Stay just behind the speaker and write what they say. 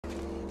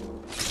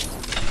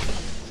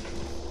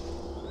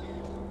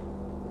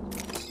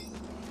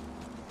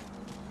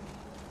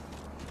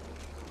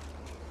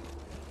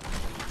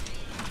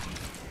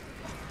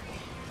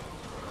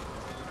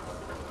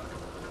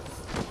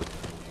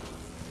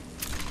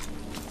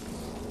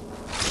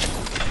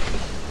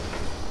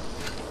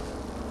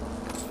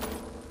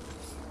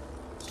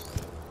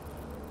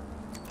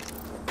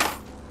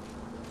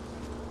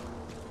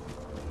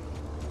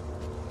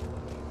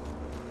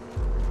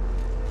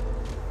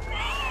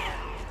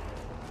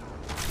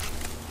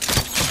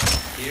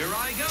Here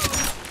I go.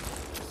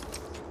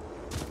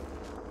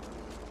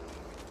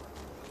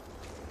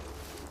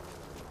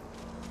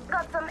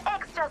 Got some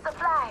extra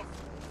supplies.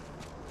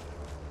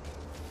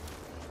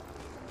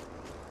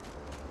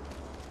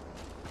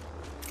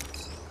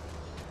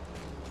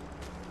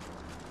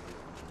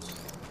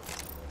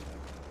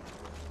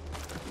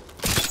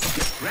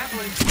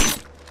 Grappling.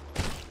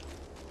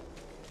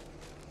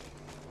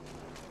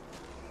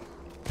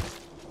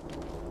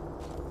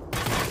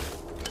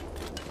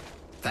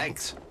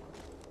 Thanks.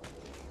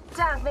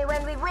 Thank me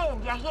when we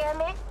win, you hear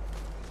me?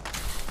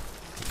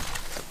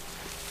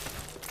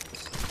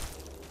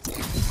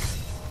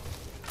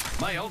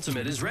 My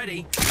ultimate is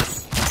ready.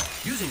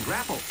 Using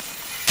grapple.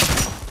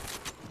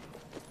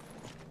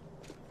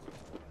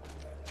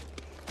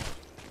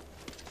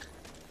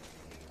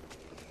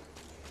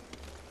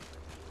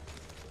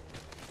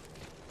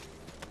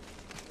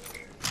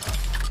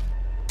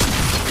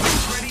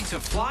 Ready to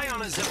fly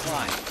on a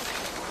zipline.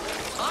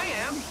 I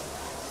am.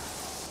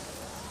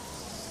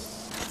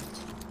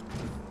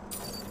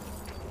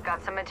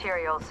 Got some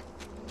materials.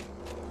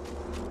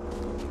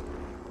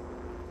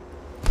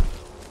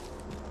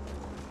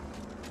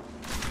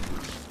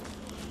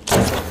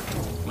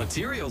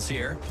 Materials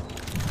here.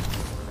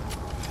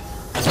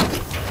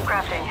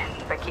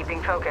 Crafting, but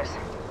keeping focus.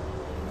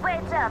 Wait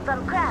up,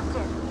 I'm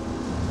crafting.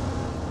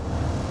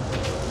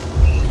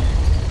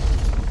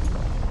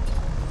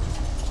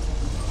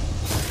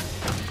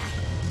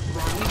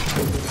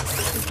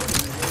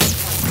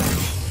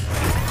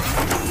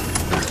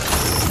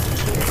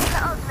 The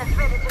ultimate's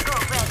ready to go,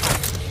 Red.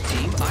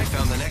 Team, I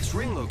found the next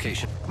ring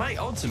location. My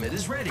ultimate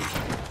is ready.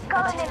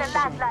 Going in a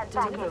landline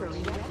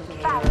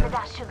package. Fire for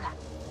that sugar.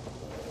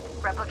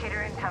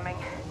 Replicator incoming.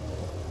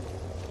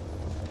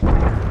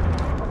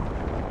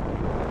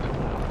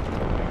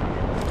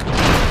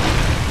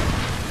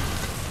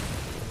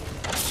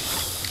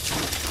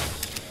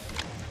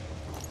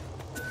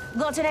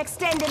 Got an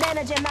extended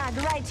energy mag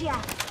right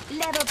here.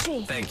 Level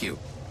 3. Thank you.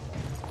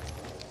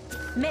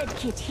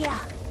 Medkit here.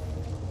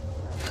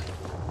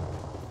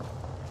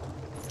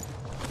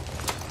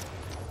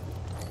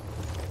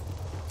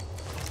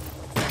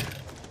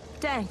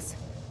 Thanks.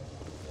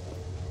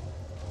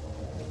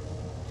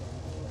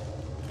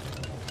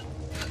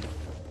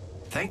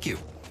 Thank you.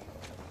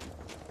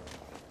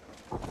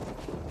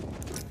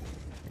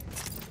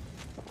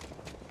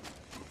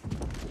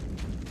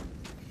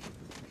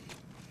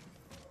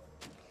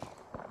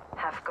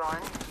 Half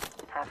gone,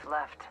 half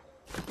left.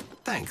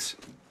 Thanks.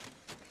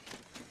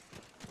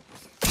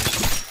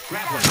 Thank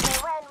Grappling. me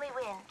when we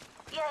win.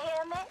 You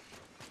hear me?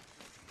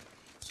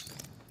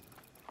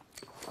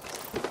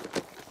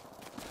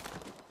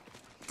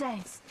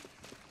 Thanks.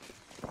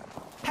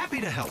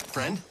 Happy to help,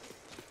 friend.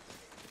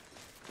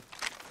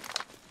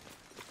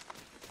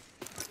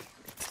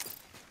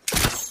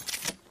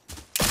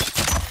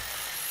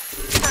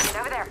 Target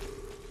over there.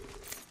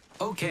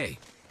 Okay.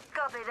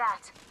 Copy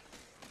that.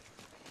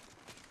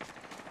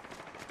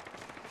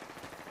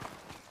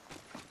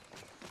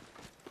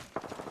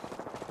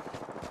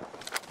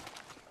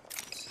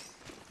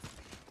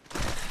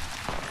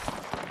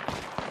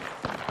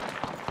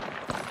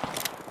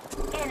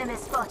 Enemy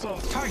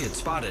spotted. Target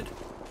spotted.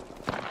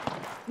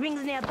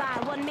 Rings nearby.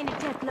 1 minute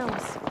till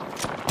close.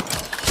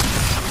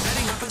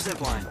 Setting up a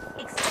zipline.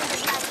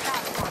 Extended light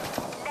platform.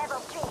 Level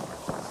 3.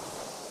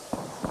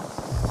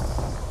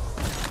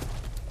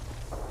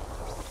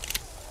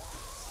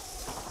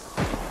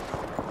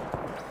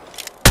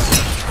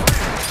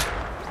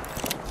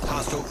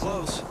 Hostile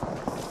close.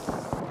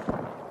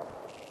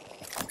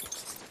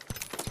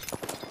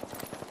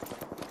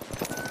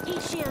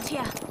 Heat shield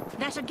here.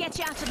 That should get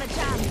you out of the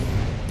jam.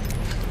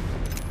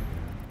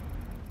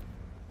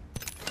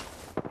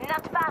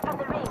 Not far from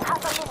the ring.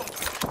 Half a minute.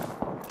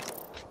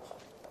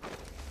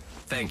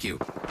 Thank you.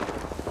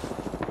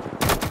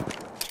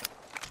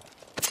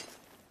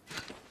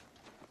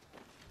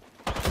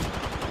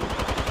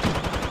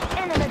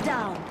 Enemy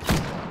down.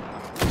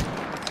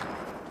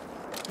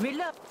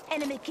 Reload.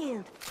 Enemy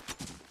killed.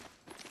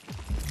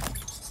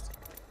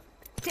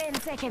 10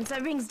 seconds.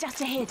 The ring's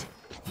just ahead.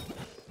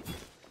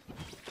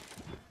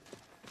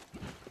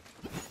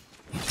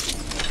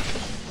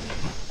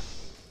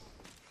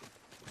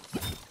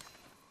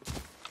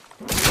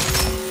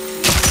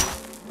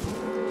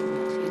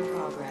 In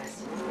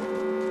progress.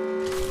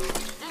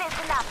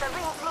 Listen up. The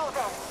ring's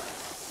moving.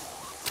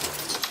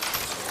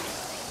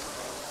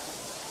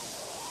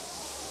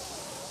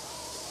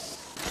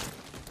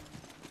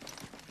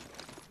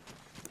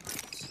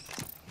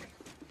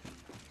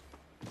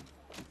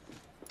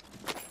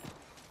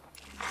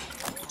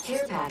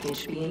 Care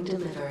package being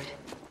delivered.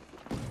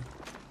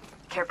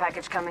 Care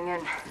package coming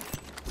in.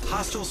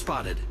 Hostile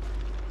spotted.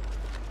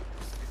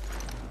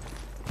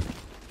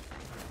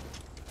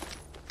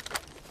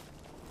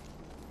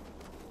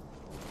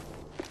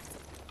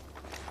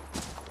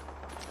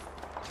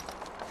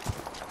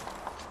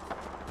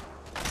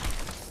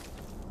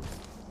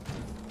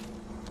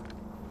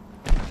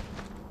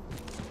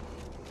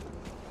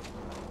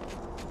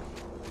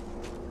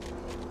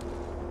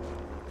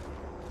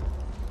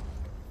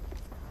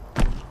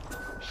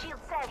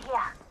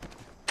 here.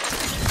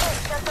 Hey,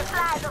 there's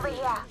supplies over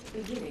here.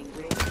 Beginning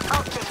ring.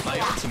 Optics My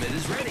here. ultimate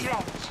is ready.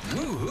 Trench.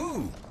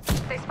 Woohoo!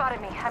 They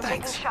spotted me. I'm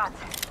Thanks. taking shots.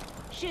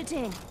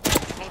 Shooting.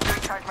 Need to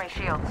recharge my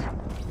shields. I'm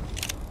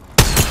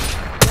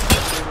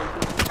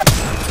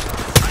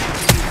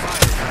taking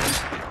fire, friends.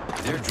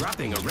 They're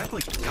dropping a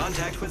replica.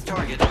 Contact with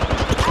target. I'm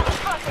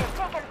spotted.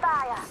 Taking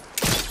fire.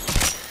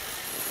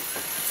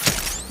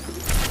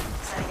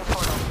 Setting a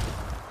portal.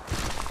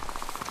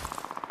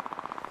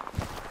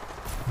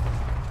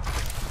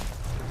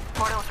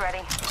 Portal's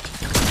ready.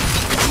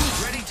 Who's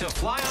ready to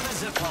fly on a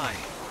zipline?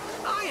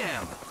 I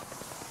am.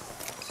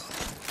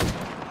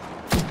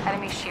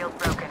 Enemy shield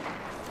broken.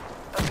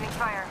 Opening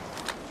fire.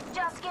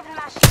 Just giving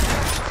my shield a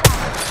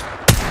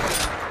recharge.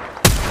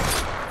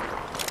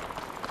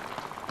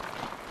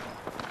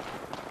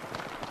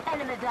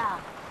 Enemy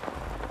down.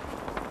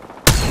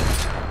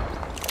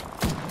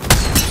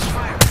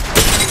 Fire.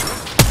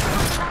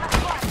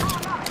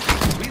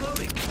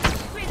 Reloading.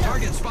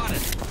 Target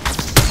spotted.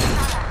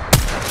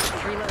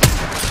 Reloading.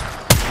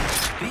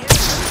 The enemy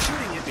is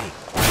shooting at me.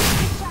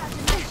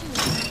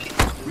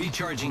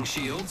 Recharging my shield. Recharging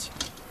shields.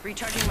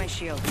 Recharging my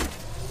shield.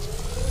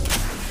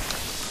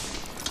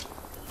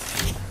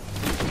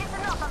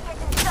 Listen up, I'm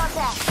getting shot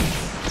at.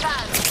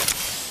 Down.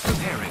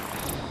 Preparing.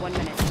 1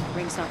 minute.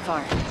 Ring's not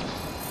far.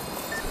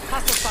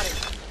 Hostile spotted.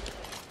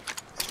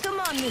 Come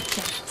on,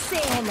 Mister.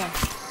 Say hello.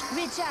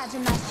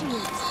 Recharging my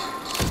shields.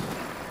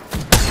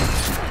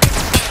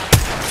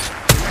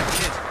 Direct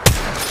hit.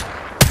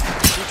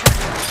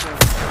 Recharging my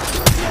shield.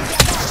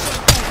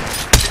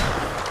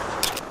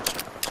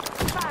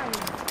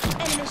 Firing.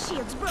 Enemy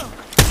shields broke.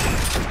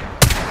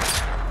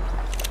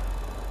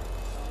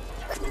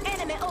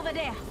 Enemy over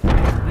there.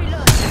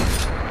 Reload.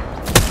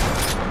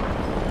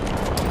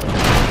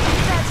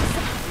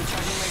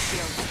 Recharging my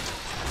shield.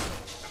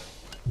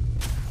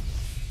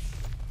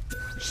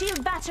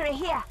 Shield battery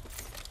here.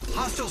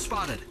 Hostile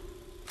spotted.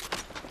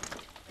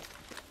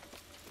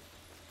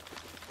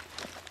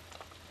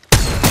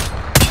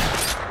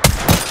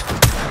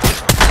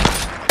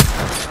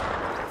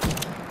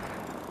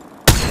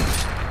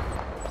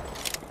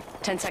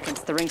 Ten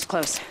seconds. The ring's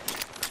close.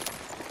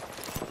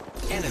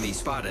 Enemy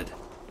spotted.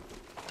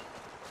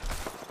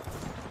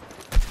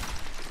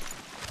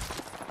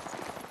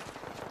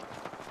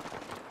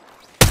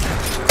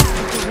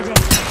 Over there.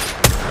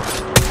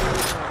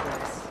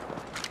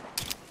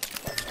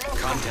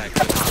 Contact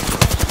with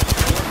hostile.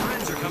 Your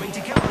friends are coming to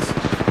kill us.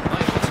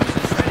 My ultimate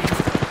is ready.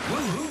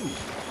 Woohoo!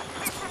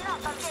 Listen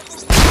up, I'm getting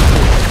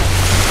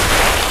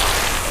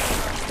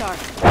Star.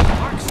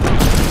 Marks.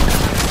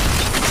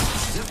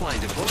 Zipline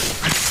deployed.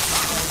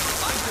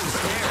 Uh-oh, I've been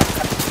scared.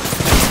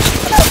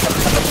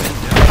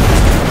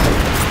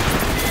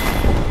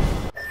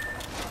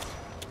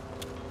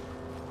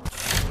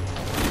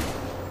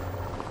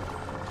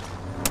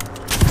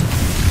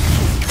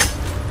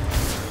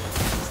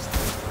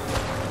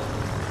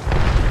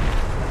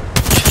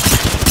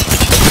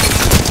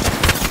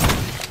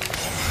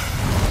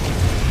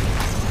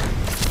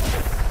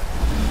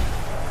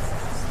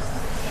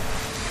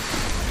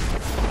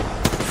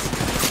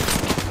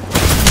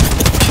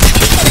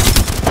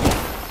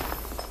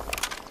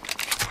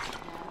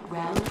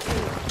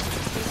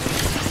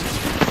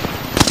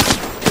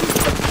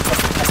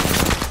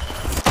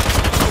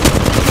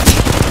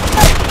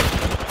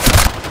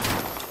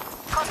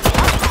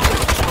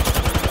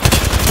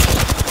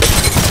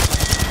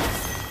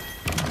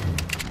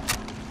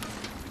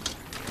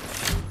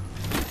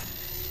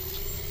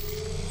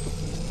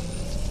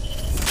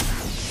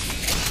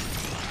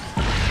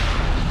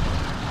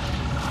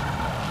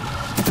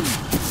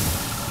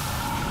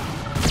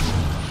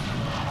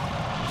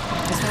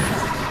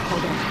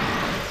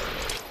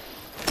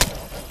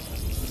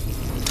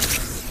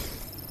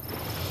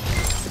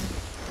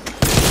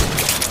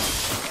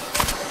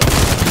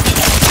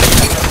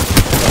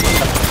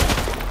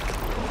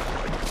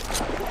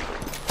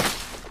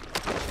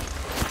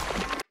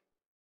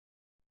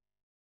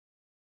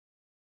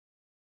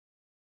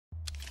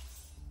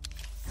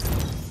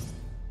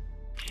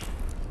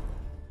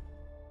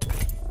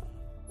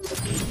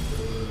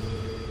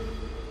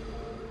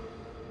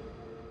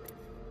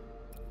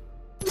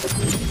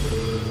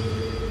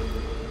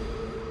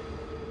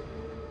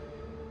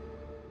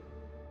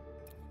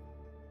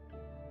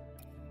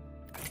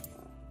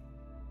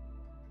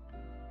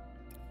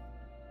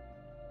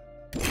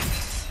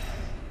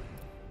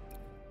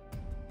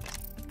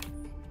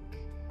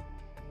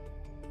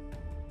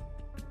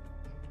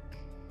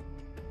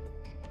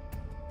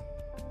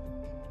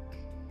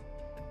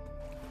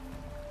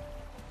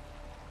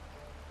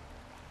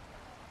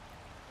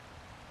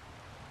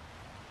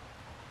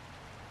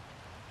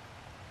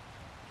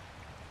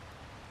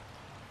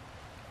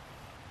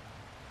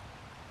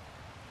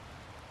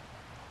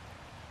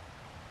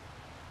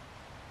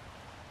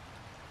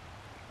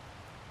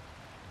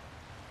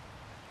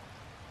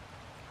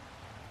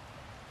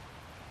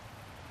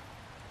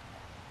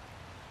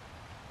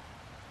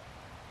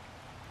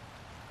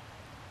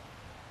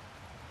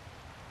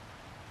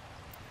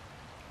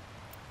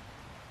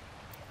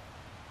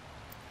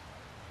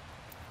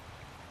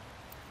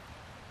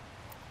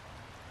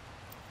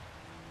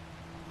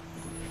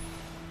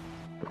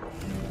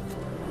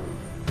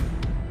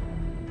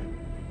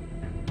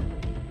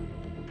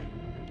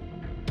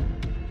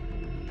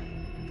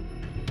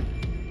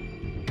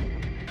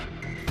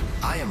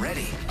 I am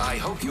ready. I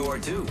hope you are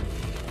too.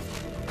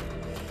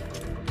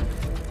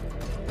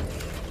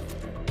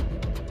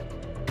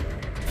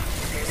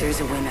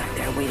 There's a win out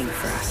there waiting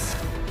for us.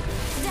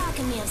 Doc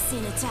and me have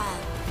seen it all.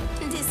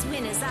 This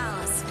win is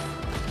ours.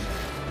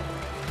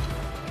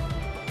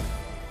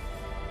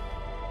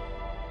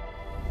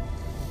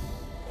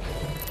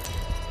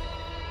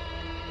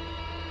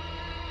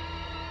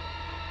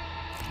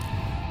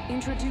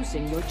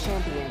 Introducing your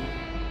champion.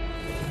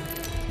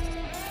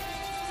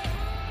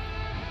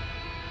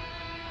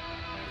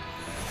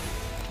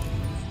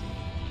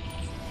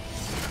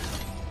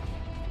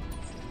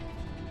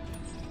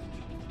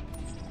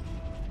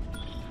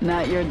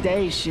 Not your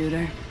day,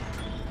 shooter.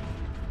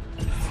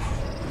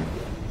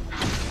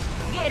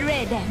 Get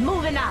ready,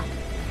 moving up.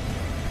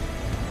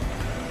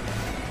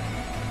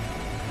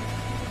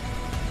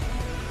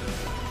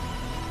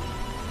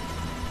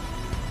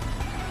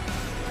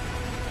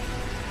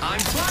 I'm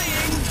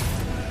flying!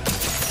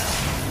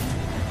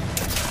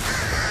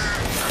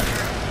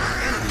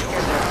 Enemy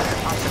over there.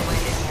 Also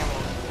landed near me.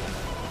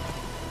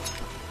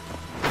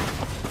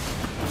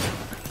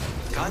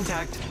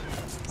 Contact.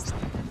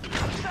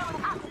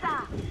 Throwing up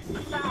star.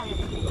 Fire.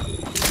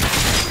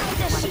 Take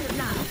the shield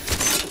now.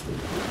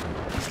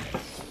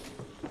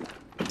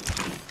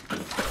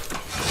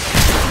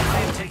 I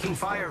am taking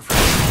fire from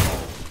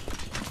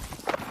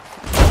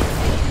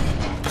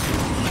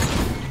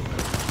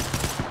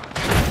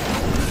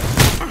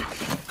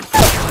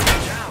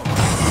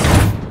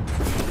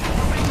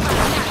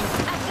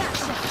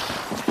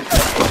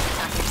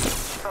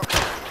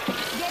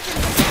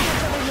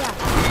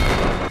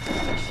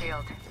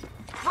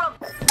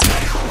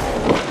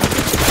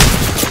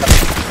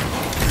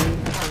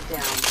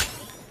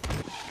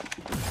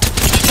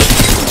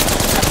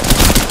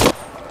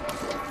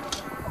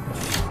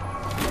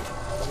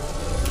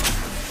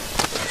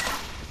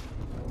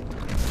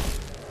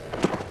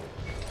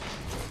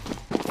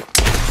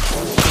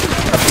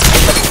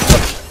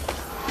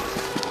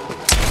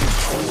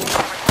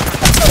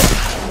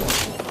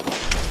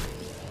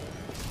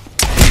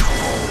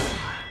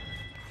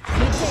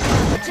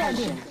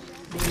Shield.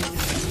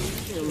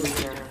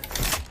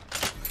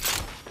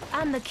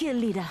 I'm the kill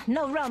leader.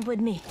 No romp with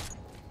me.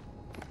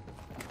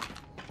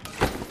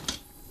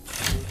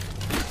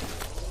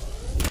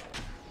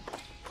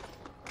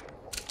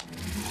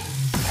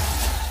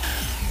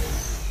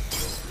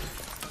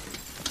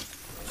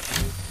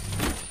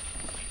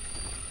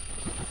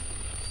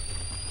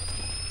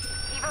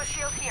 Evo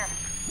shield here.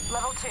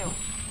 Level 2.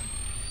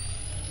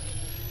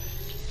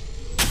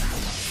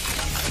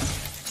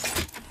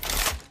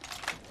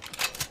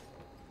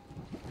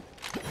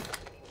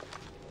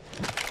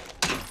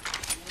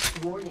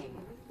 Warning.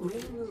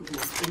 Ring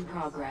movement in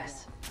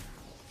progress.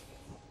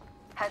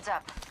 Heads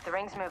up. The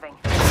ring's moving.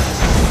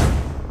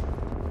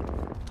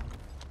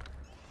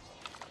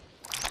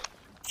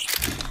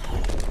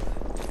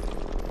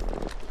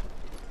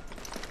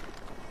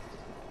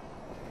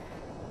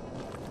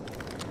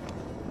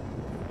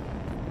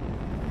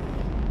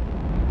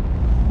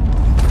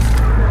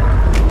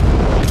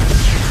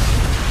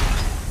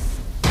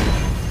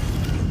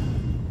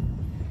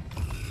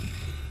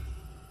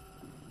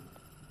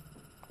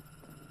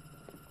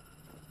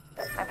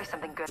 Might be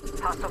something good.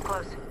 Hostile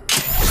close.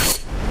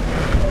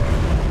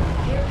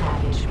 Care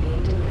package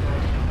being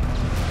delivered.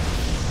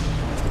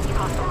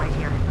 Hostile right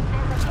here.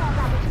 There's a care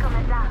package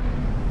coming down.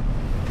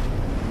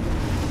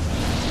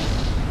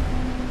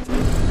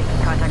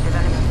 Making contact with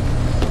enemy.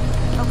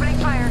 Opening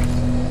fire.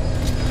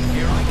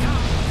 Here I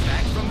come.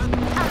 Back from the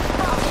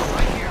hostile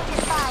right here.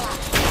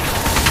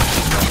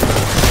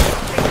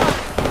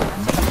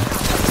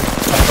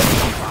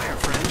 Fire,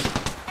 friend.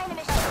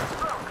 Enemy shields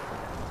broke.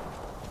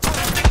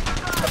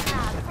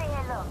 Now, say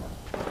hello.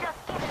 Just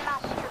giving my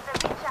shields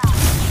a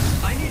recharge.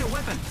 I need a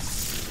weapon.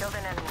 Killed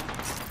an enemy.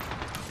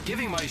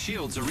 Giving my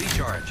shields a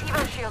recharge.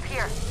 Evo shield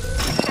here.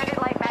 Extended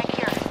light mag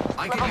here.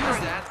 I Level can use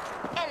 3. that.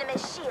 Enemy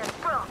shields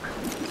broke.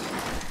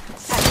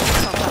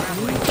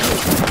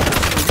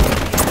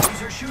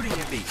 Enemies are shooting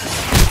at me.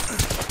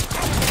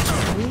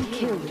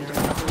 Kill leader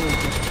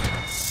avoided.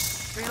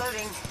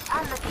 Reloading.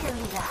 I'm the kill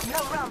leader. No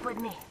romp with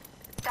me.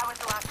 That was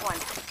the last one.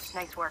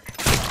 Nice work.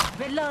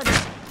 Reloading.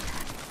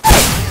 I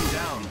am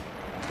down.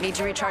 Need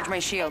to recharge my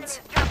shields.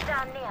 Enemies drop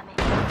down near me.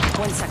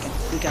 1 second.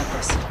 We got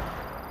this.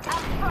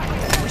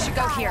 We should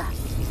go here.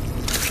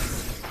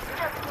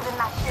 Just giving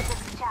my shields a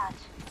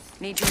recharge.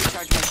 Need to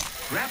recharge my...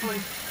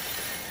 Grappling.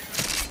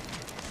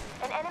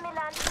 An enemy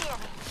lands near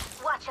me.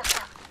 Watch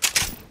yourself.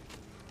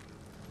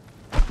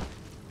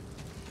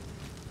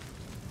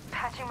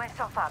 Patching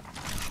myself up.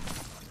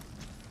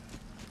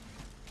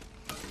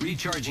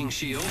 Recharging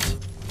shields.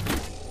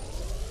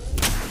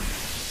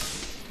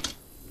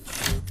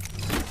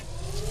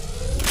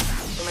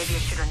 There may be a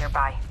shooter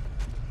nearby.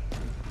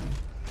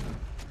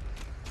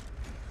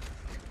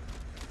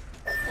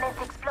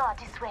 Let's explore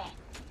this way.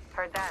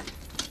 Heard that.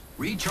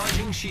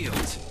 Recharging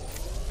shields.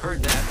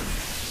 Heard that.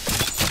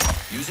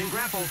 Using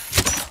grapple.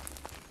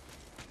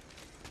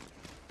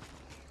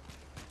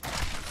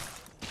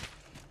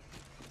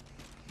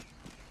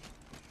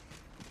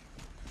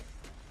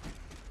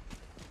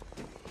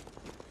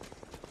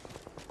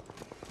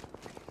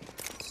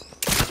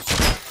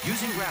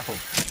 Using grapple.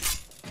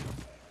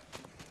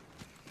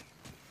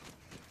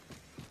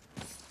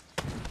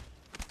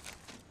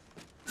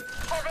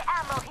 Heavy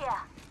ammo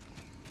here.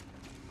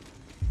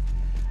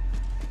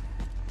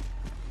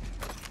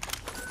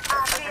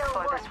 Let's Real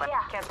explore one this one. here.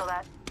 Cancel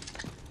that.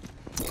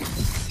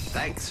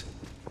 Thanks.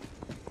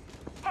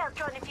 Health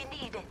run if you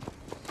need it.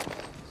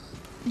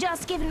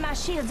 Just giving my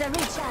shields a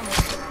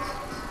recharge.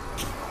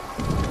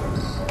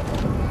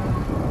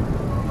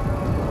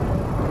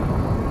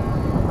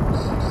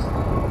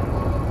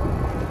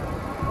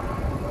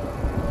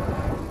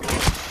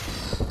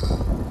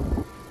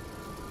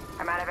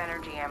 I'm out of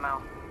energy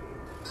ammo.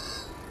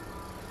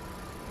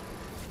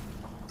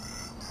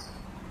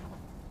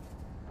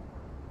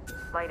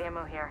 Light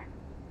ammo here.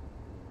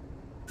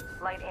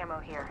 Light ammo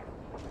here.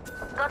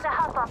 Got a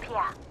hop up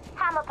here.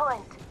 Hammer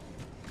point.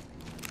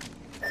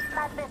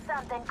 Might be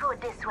something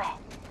good this way.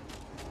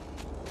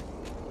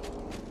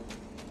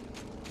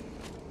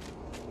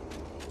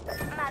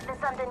 Might be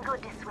something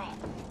good this way.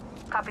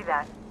 Copy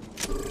that.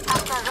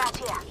 After right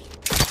here.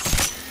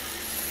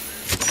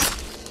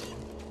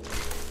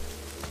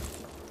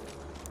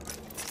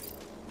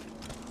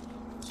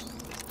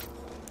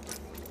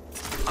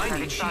 I Target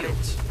need spotted.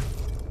 shields.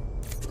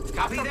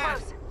 Copy So that.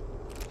 close.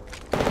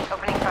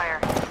 Opening fire.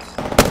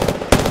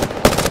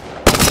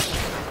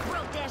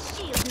 Broke their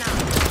shield now.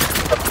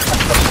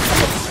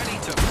 Ready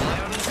to fly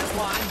on a zip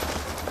line.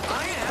 I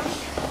am.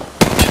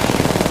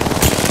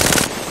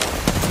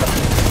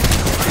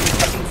 I'm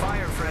taking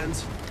fire,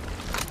 friends.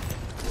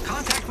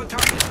 Contact with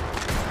target.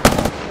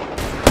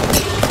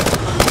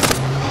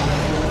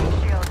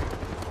 Shield.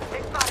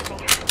 They spotted me.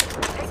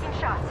 Taking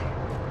shots.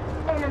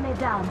 Enemy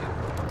down.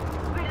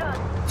 Reload.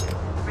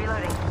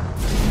 Reloading.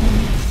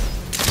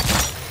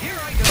 Here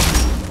I go.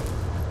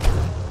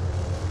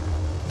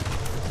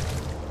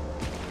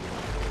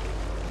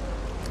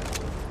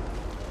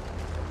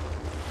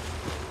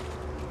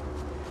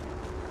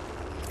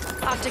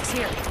 Optics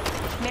here.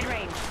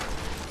 Mid-range.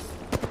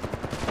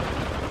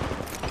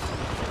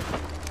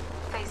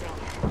 Phasing.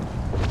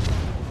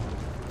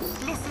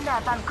 Listen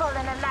up, I'm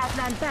calling a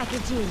lifeline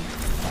package in.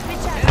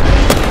 Recharge.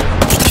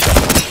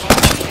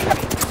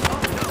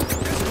 Oh no,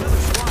 there's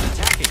another squad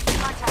attacking.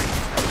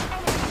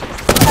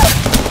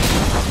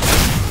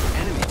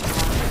 Enemy.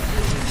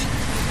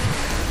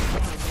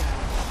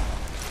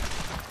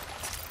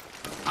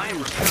 I am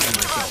repairing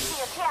myself.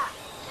 Shield here.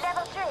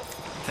 Level 3.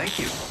 Thank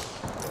you.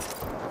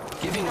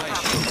 Giving my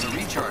shields a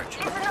recharge.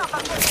 Listen up,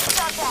 I'm getting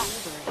shot at.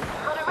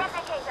 Got a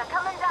replicator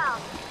coming down.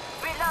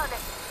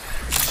 Reloading.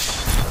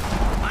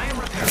 I am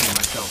repairing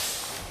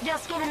myself.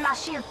 Just giving my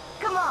shield.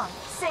 Come on,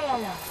 say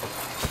hello.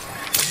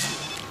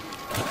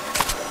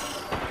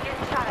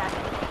 Getting shot at.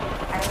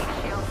 Enemy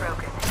shield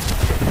broken.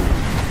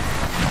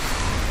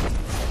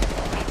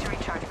 Need to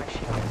recharge my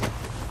shield.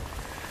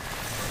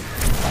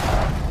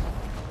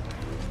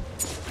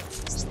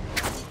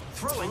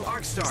 Throwing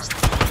Arc Star. Out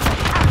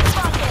the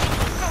pocket.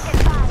 Taking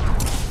fire.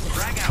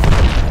 Drag out.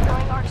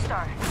 Throwing Arc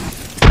Star.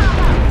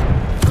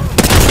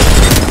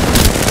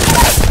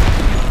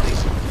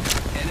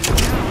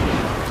 Enemy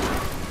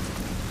down.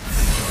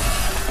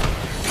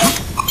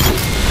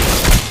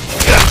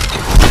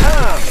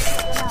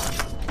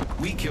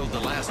 We killed the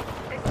last.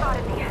 They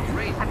spotted me.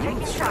 Great I'm taking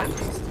moves, shots.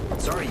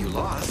 friend. Sorry you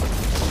lost.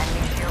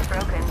 Enemy shield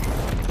broken.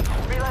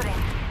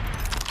 Reloading.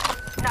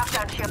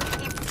 Knockdown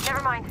shield.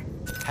 Never mind.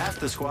 Half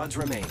the squads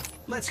remain.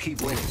 Let's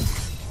keep winning.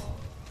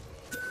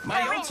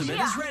 My They're ultimate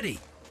here. is ready.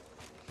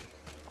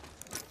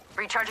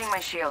 Recharging my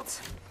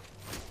shields.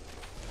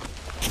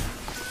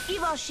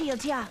 Evo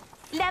shield here.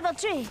 Level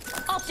 3.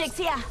 Optics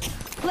here.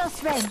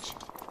 Close range.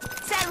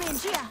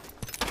 Syringe here.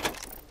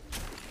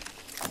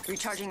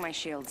 Recharging my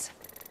shields.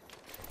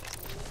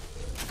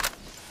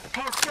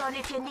 Health run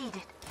if you need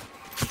it.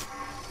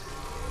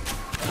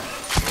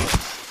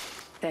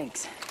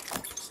 Thanks.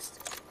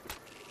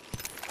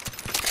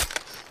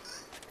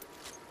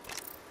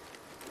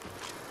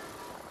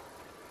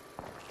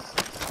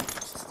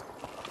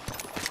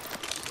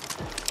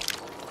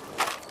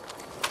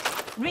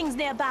 Rings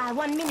nearby.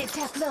 1 minute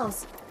till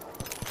close.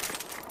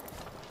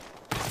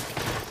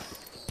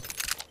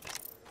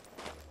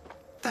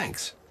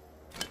 Thanks.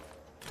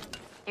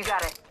 You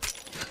got it.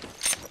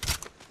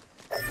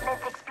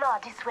 Let's explore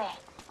this way.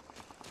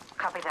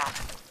 Copy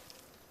that.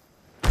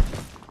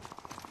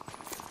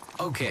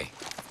 Okay.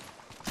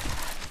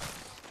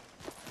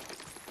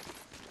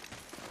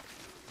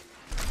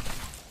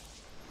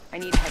 I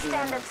need heavy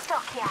ammo. Standard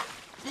stock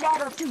here.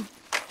 Level 2.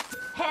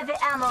 Heavy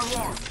ammo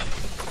here.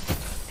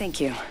 Thank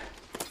you.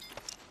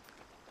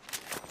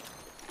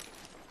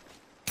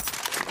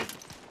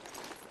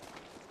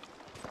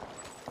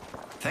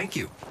 Thank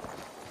you.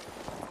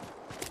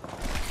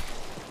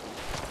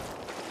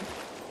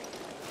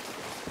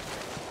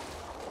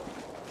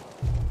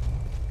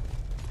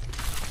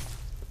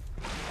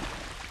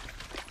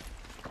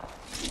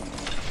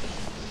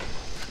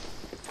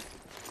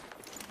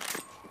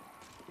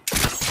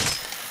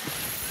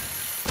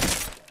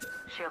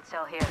 Shield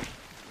cell here.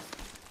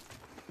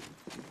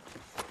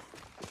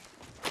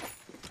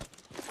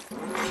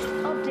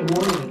 Optics.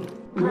 Warning.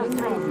 Close Ring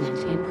range. movement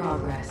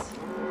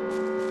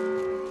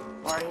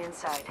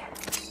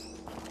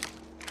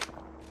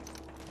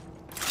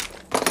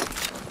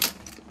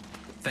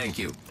Thank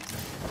you.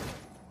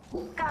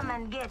 Come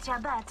and get your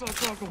birthday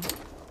present.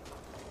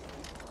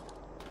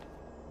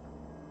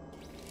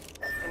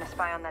 Gonna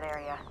spy on that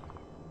area.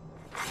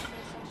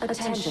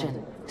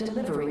 Attention.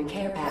 Delivering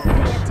care Pay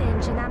package.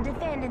 attention, I'm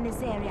defending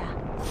this area.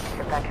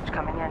 Your package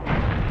coming in.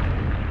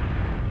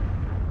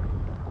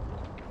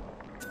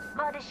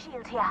 Body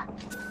shield here.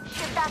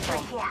 Shield battery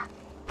here.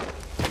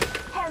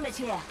 Helmet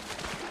here.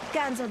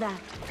 Guns over.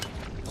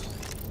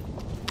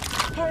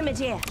 Helmet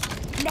here.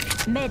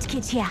 Med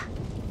kit here.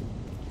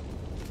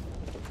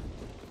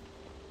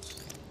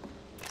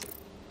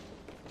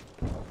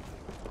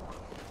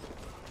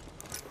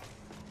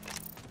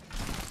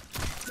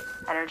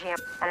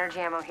 Energy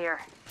ammo here.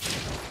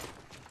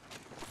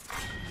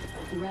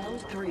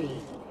 Round 3.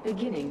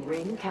 Beginning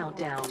ring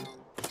countdown.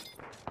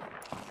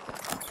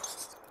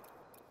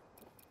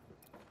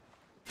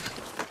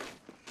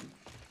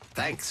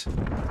 Thanks.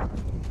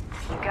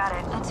 You got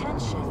it.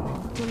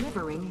 Attention.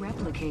 Delivering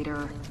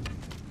replicator.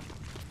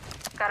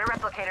 Got a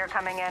replicator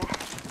coming in.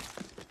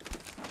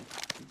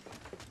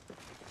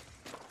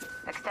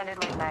 Extended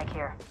lead mag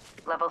here.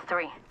 Level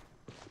 3.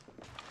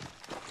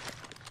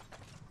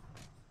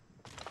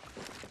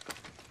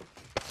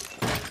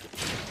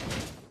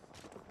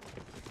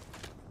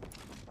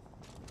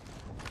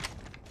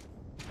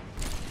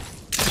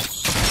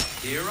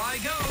 Here I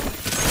go.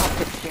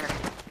 Optics here.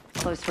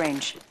 Close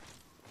range.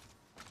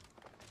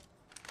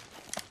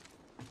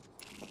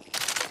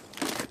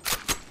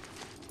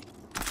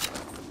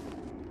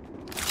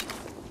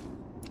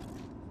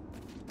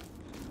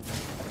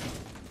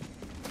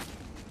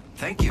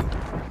 Thank you.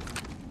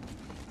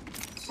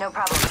 No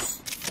problem.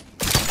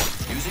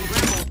 Using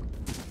grapple.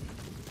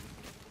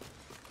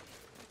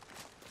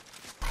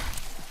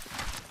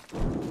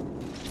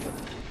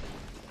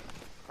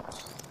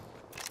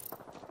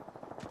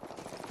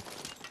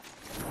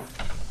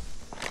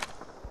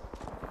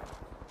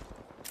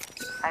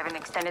 I have an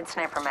extended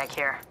sniper mag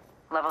here.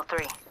 Level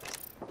 3.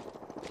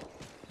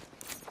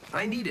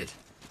 I need it.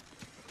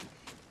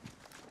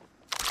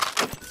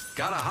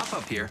 Gotta hop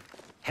up here.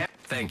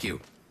 Thank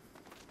you.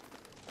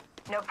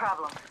 No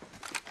problem.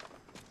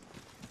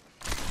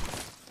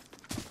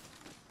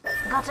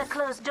 Got a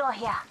closed door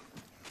here.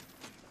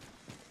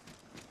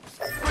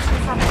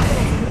 Pushing some bullets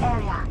in the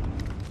area.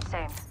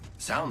 Same.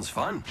 Sounds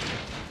fun.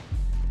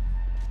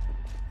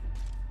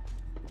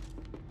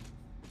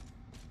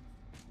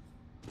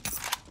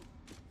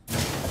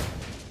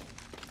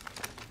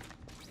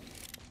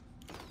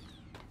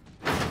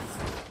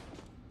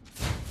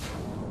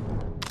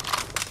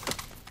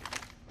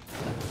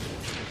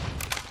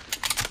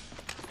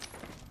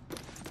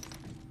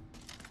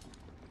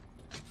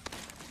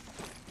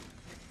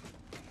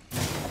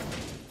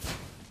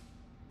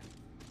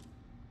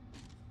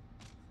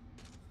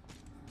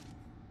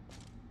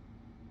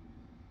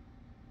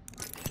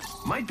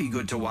 Might be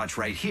good to watch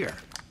right here.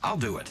 I'll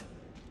do it.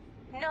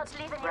 Not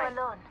leaving Right. you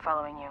alone.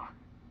 Following you.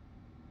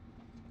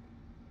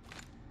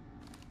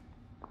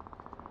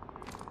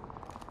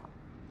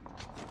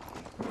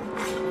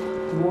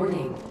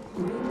 Warning.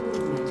 Ring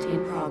movement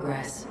in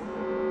progress.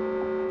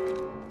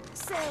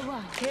 Say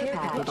what? Care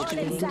package All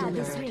being inside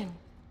this delivered.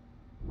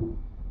 ring.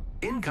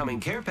 Incoming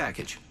care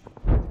package.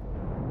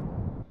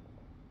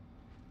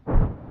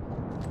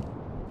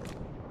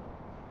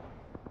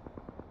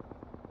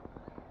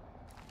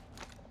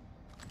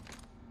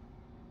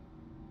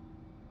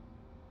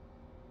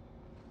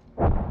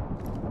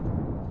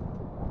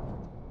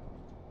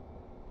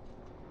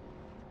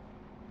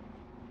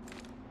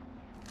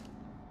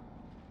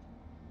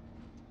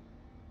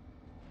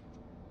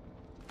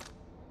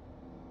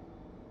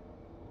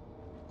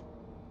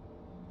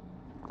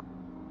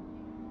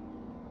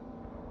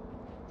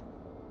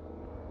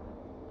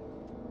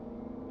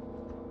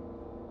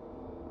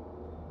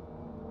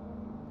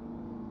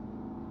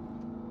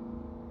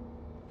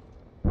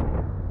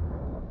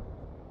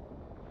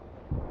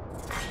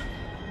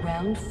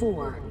 Round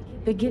 4.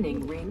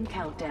 Beginning ring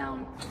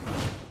countdown.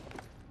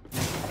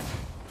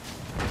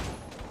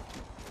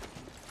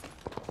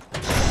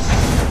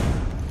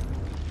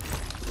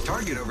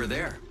 Target over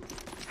there.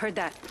 Heard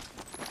that.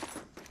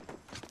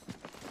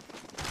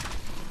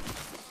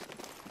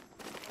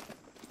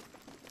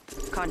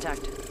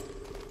 Contact.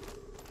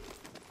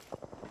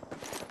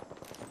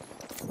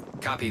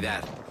 Copy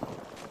that.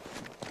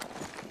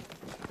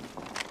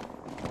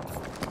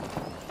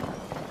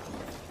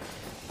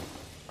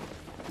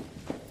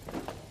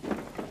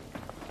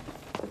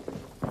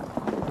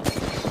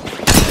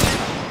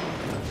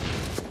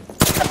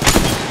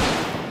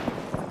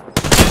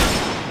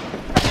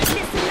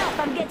 Listen up,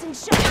 I'm getting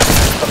shot.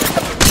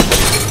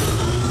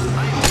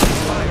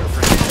 Fire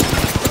for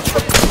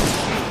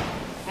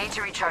Need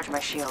to recharge my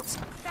shields.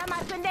 Got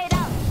my grenade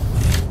out.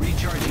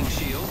 recharging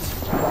shields.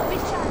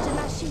 Recharging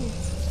my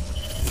shields.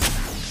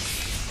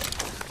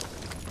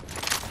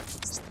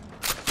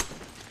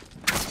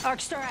 Arc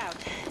star out.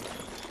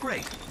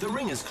 Great. The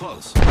ring is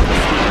close.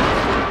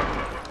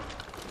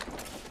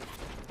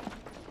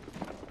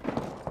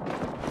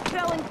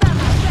 Throwing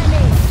thermal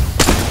grenade.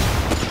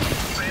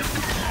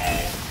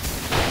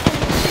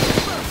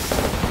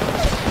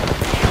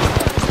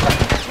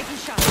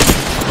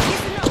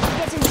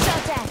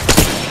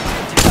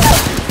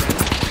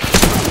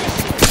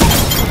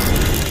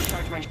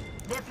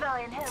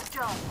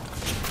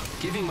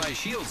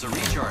 shields a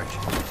recharge.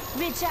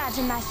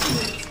 Recharging my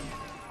shields.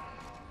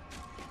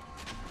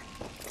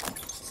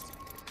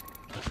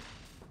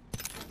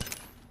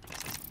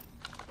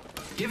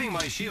 Giving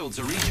my shields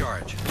a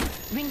recharge.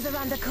 Rings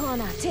around the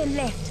corner. 10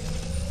 left.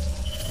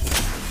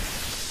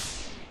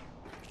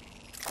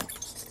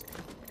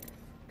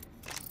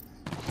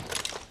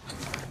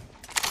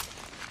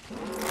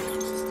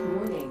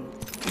 Warning.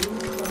 Ring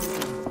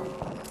closing.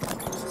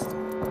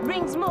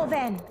 Rings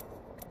moving.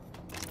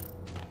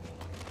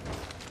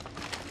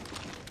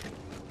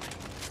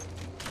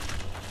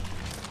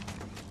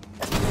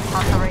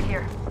 Hostile right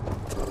here.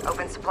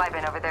 Open supply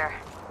bin over there.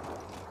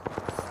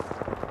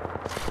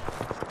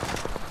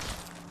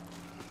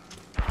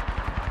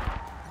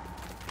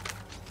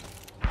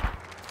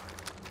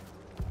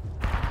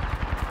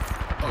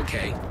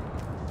 Okay.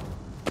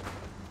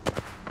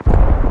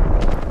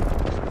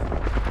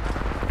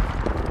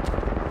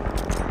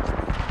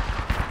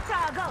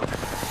 Go.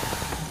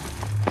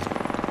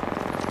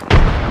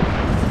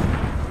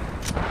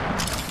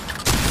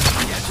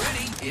 Get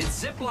ready.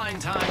 It's zipline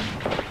time.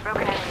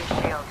 Broken enemy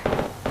shield.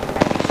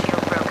 Enemy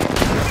shield broken.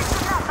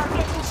 Listen up, I'm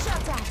getting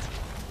shot at.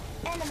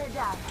 Enemy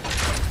down.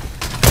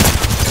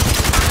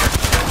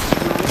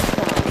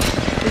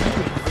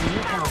 Ring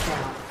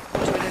countdown. 2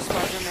 of their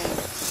squad remain.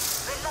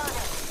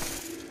 Reloading.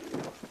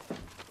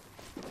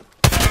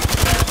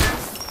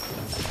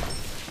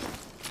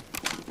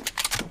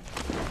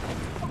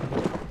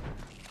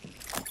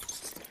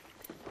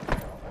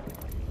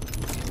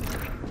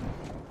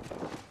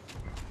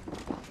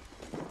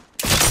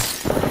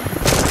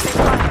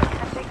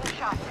 I'm taking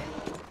shots.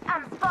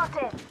 I'm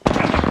spotted.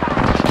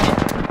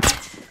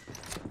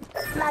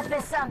 Must be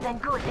something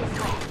good this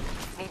way.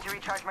 Need to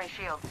recharge my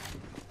shields.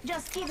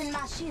 Just giving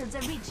my shields a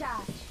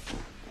recharge.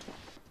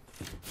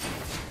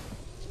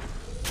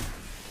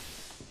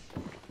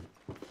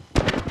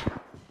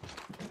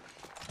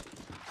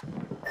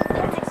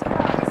 Let's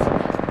explore this.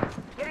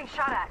 Getting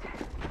shot at.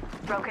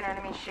 Broken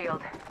enemy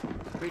shield.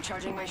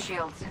 Recharging my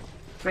shields.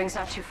 Ring's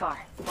not too far.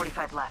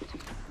 45 left.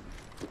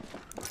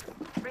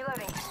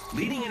 Reloading.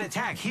 Leading an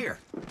attack here.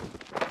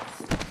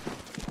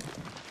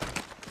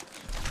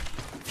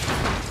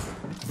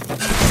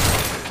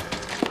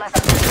 Less.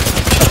 Taking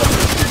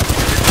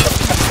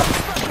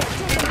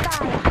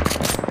fire.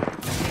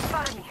 They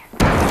spotted me.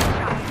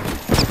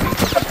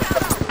 Shot.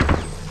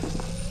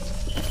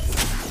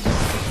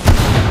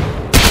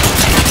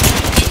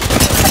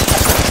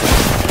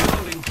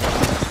 Reloading.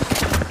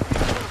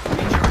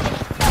 Recharge.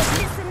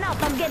 Listen up,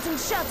 I'm getting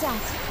shot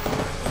at.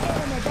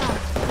 Enemy down.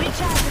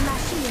 Recharging my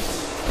shields.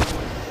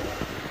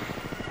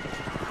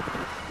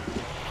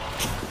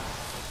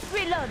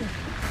 Reloading.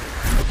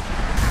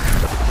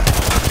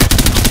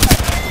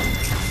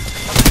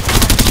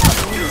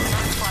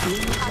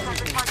 Contact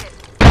the target.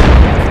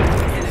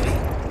 Enemy.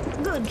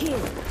 Good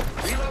kill.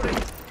 Reloading.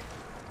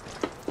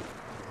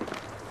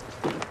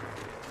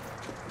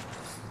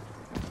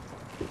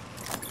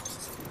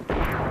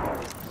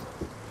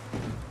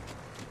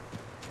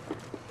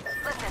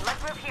 Listen,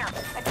 let's move here.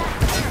 Attack.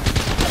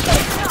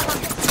 Listen up, I'm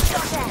getting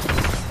shot at.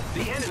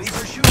 The enemies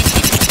are shooting.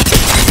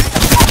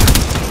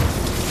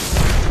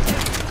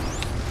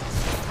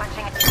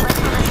 Punching it. Let's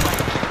go this way.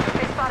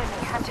 They spotted me.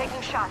 I'm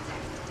taking shots.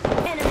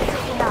 Enemy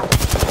taking out.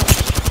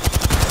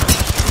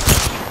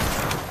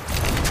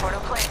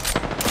 Portal placed.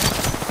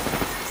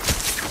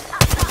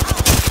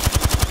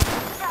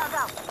 Dog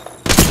up.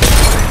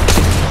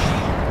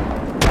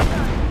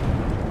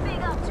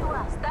 Big up to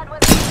us. That was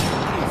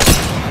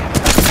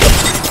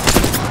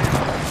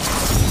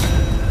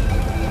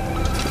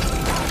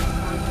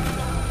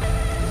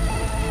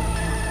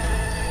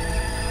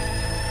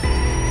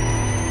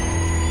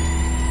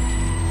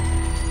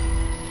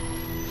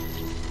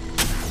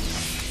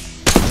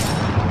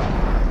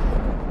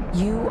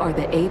You are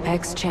the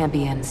Apex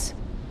Champions.